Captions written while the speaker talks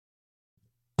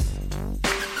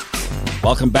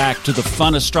Welcome back to the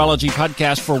Fun Astrology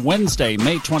Podcast for Wednesday,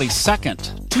 May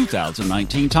 22nd,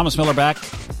 2019. Thomas Miller back.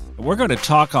 We're going to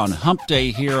talk on Hump Day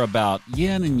here about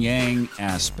yin and yang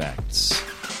aspects.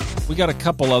 We got a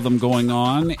couple of them going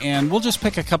on, and we'll just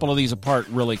pick a couple of these apart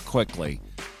really quickly.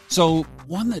 So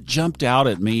one that jumped out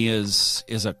at me is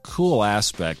a cool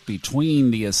aspect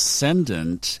between the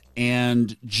ascendant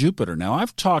and Jupiter. Now,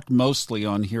 I've talked mostly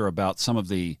on here about some of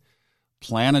the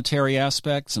planetary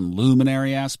aspects and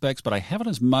luminary aspects, but I haven't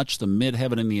as much the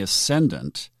midheaven and the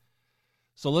ascendant.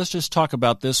 So let's just talk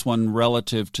about this one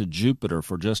relative to Jupiter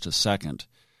for just a second.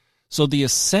 So the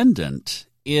ascendant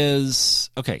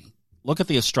is, okay, look at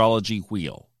the astrology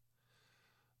wheel.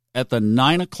 At the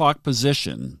 9 o'clock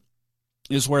position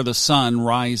is where the sun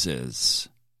rises.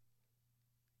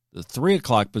 The 3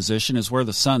 o'clock position is where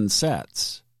the sun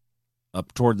sets.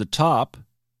 Up toward the top,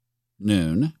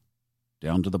 noon,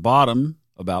 down to the bottom,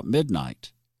 about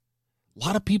midnight. A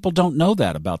lot of people don't know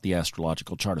that about the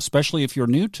astrological chart, especially if you're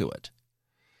new to it.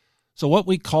 So what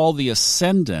we call the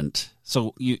ascendant,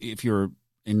 so if you're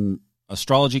in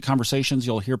astrology conversations,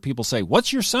 you'll hear people say,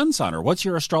 what's your sun sign or what's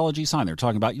your astrology sign? They're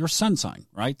talking about your sun sign,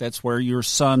 right? That's where your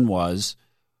sun was,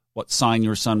 what sign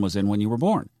your sun was in when you were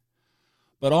born.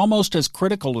 But almost as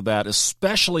critical to that,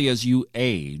 especially as you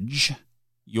age,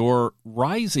 your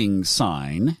rising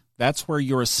sign, that's where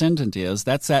your ascendant is.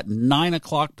 That's that 9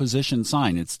 o'clock position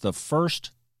sign. It's the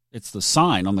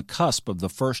sign on the cusp of the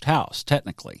first house,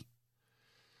 technically.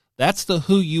 That's the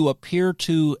who you appear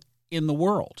to in the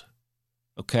world,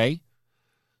 okay?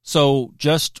 So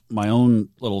just my own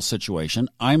little situation.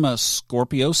 I'm a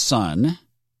Scorpio sun,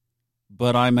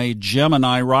 but I'm a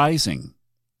Gemini rising.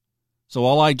 So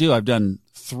all I do, I've done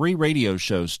 3 radio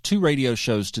shows, 2 radio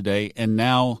shows today, and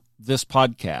now this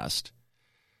podcast.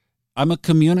 I'm a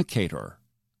communicator,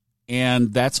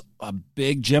 and that's a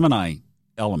big Gemini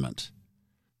element.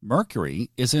 Mercury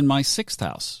is in my 6th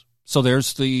house. So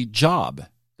there's the job.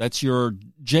 That's your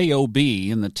job,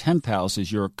 and the 10th house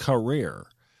is your career.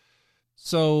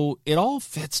 So it all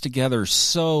fits together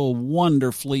so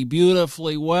wonderfully,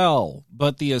 beautifully well.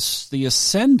 But the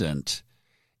ascendant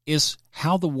is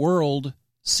how the world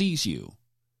sees you.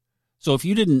 So if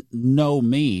you didn't know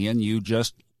me and you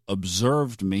just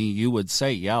observed me, you would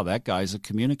say, yeah, that guy's a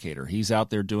communicator. He's out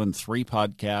there doing 3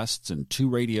 podcasts and 2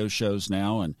 radio shows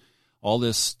now and all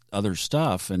this other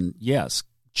stuff. And yes,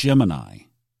 Gemini.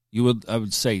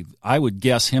 I would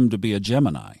guess him to be a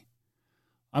Gemini.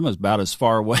 I'm about as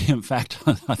far away. In fact,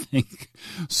 I think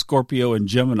Scorpio and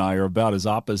Gemini are about as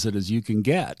opposite as you can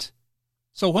get.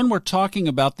 So when we're talking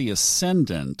about the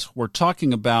ascendant, we're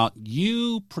talking about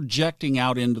you projecting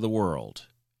out into the world.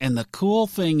 And the cool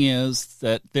thing is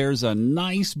that there's a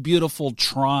nice, beautiful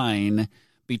trine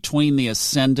between the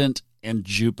ascendant and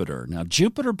Jupiter. Now,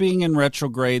 Jupiter being in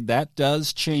retrograde, that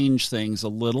does change things a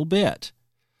little bit.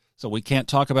 So we can't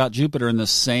talk about Jupiter in the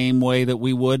same way that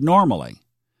we would normally.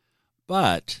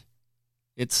 But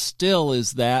it still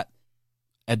is that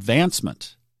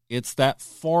advancement. It's that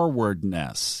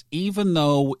forwardness. Even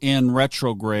though in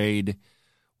retrograde,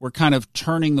 we're kind of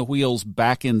turning the wheels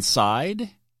back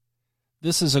inside,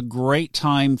 this is a great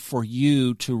time for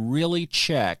you to really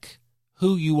check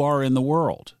who you are in the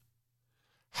world,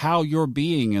 how you're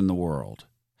being in the world,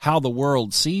 how the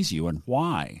world sees you, and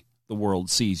why the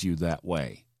world sees you that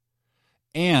way.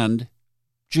 And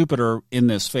Jupiter, in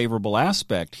this favorable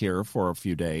aspect here for a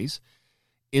few days,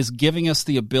 is giving us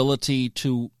the ability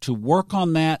to work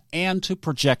on that and to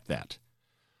project that.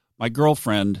 My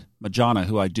girlfriend, Majana,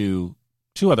 who I do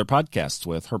 2 other podcasts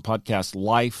with, her podcast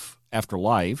Life After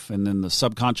Life, and then the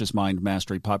Subconscious Mind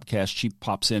Mastery podcast, she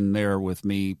pops in there with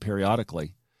me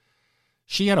periodically.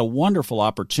 She had a wonderful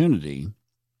opportunity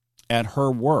at her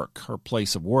work, her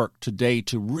place of work today,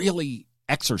 to really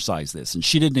exercise this, and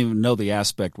she didn't even know the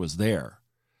aspect was there.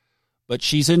 But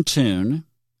she's in tune,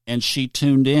 and she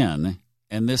tuned in,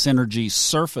 and this energy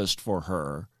surfaced for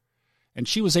her, and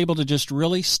she was able to just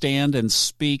really stand and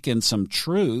speak in some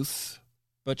truth,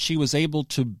 but she was able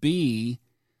to be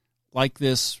like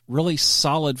this really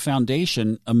solid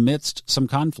foundation amidst some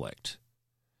conflict.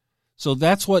 So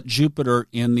that's what Jupiter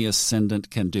in the ascendant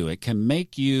can do. It can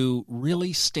make you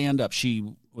really stand up. She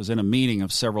was in a meeting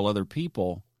of several other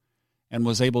people and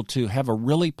was able to have a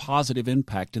really positive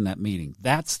impact in that meeting.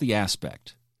 That's the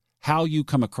aspect, how you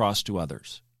come across to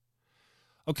others.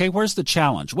 Okay, where's the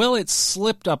challenge? Well, it's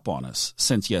slipped up on us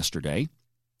since yesterday.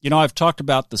 You know, I've talked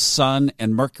about the sun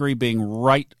and Mercury being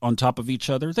right on top of each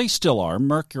other. They still are.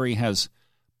 Mercury has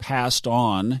passed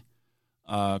on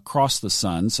across the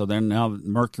sun, so then now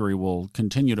Mercury will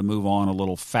continue to move on a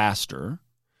little faster.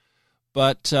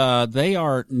 But they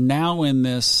are now in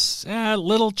this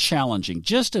little challenging,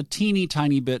 just a teeny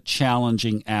tiny bit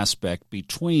challenging aspect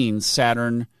between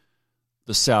Saturn,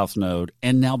 the South Node,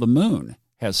 and now the Moon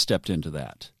has stepped into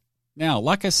that. Now,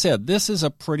 like I said, this is a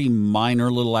pretty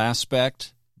minor little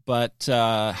aspect, but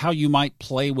how you might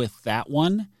play with that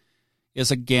one is,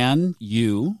 again,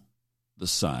 you, the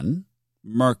Sun,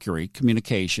 Mercury,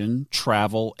 communication,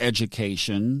 travel,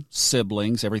 education,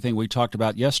 siblings, everything we talked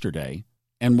about yesterday.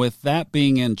 And with that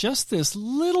being in just this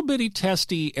little bitty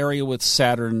testy area with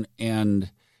Saturn, and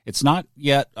it's not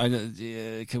yet,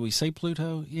 can we say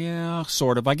Pluto? Yeah,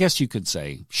 sort of. I guess you could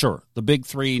say, sure, the big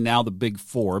three, now the big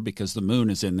four, because the Moon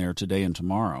is in there today and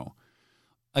tomorrow.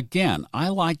 Again, I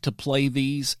like to play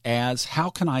these as,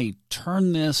 how can I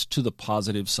turn this to the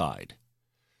positive side?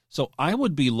 So I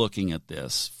would be looking at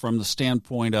this from the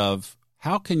standpoint of,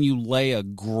 how can you lay a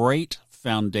great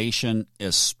foundation,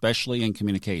 especially in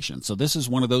communication? So this is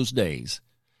one of those days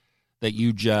that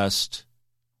you just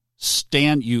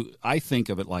I think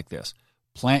of it like this: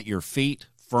 plant your feet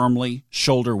firmly,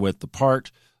 shoulder width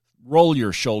apart, roll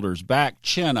your shoulders back,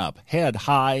 chin up, head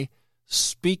high,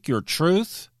 speak your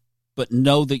truth, but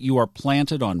know that you are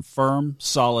planted on firm,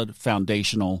 solid,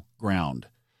 foundational ground.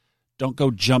 Don't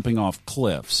go jumping off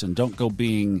cliffs, and don't go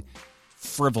being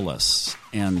frivolous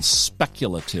and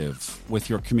speculative with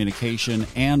your communication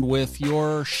and with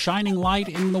your shining light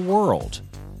in the world.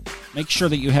 Make sure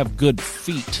that you have good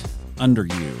feet under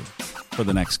you for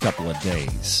the next couple of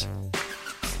days.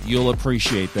 You'll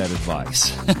appreciate that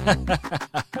advice.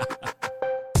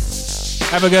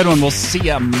 Have a good one. We'll see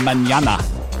you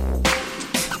mañana.